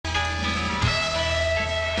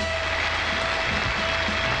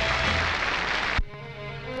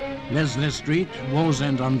Leslie Street,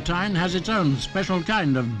 Wallsend-on-Tyne, has its own special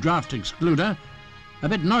kind of draft excluder. A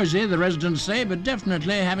bit noisy, the residents say, but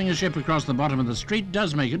definitely having a ship across the bottom of the street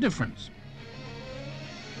does make a difference.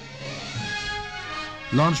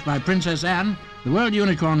 Launched by Princess Anne, the World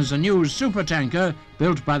Unicorn is a new supertanker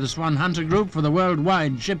built by the Swan Hunter Group for the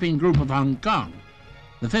Worldwide Shipping Group of Hong Kong,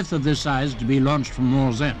 the fifth of this size to be launched from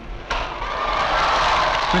Wallsend.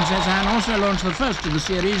 Princess Anne also launched the first of the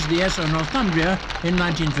series, the SO Northumbria, in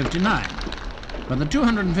 1959. But the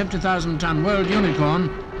 250,000-ton World Unicorn,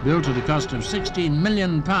 built at a cost of £16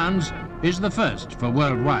 million, is the first for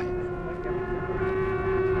worldwide.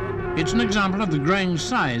 It's an example of the growing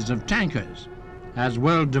size of tankers. As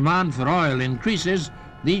world demand for oil increases,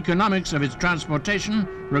 the economics of its transportation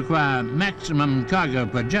require maximum cargo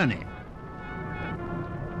per journey.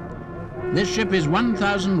 This ship is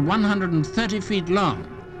 1,130 feet long.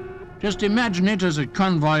 Just imagine it as a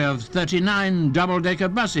convoy of 39 double-decker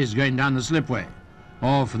buses going down the slipway,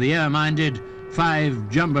 or for the air-minded, 5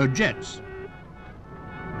 jumbo jets.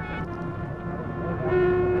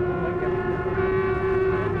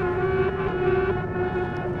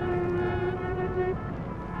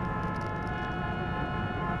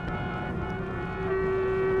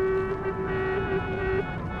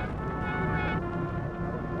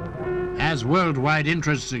 As worldwide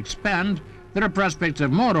interests expand, there are prospects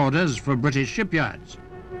of more orders for British shipyards.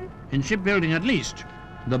 In shipbuilding at least,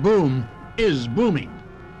 the boom is booming.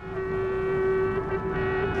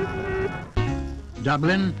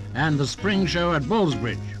 Dublin and the Spring Show at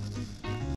Ballsbridge.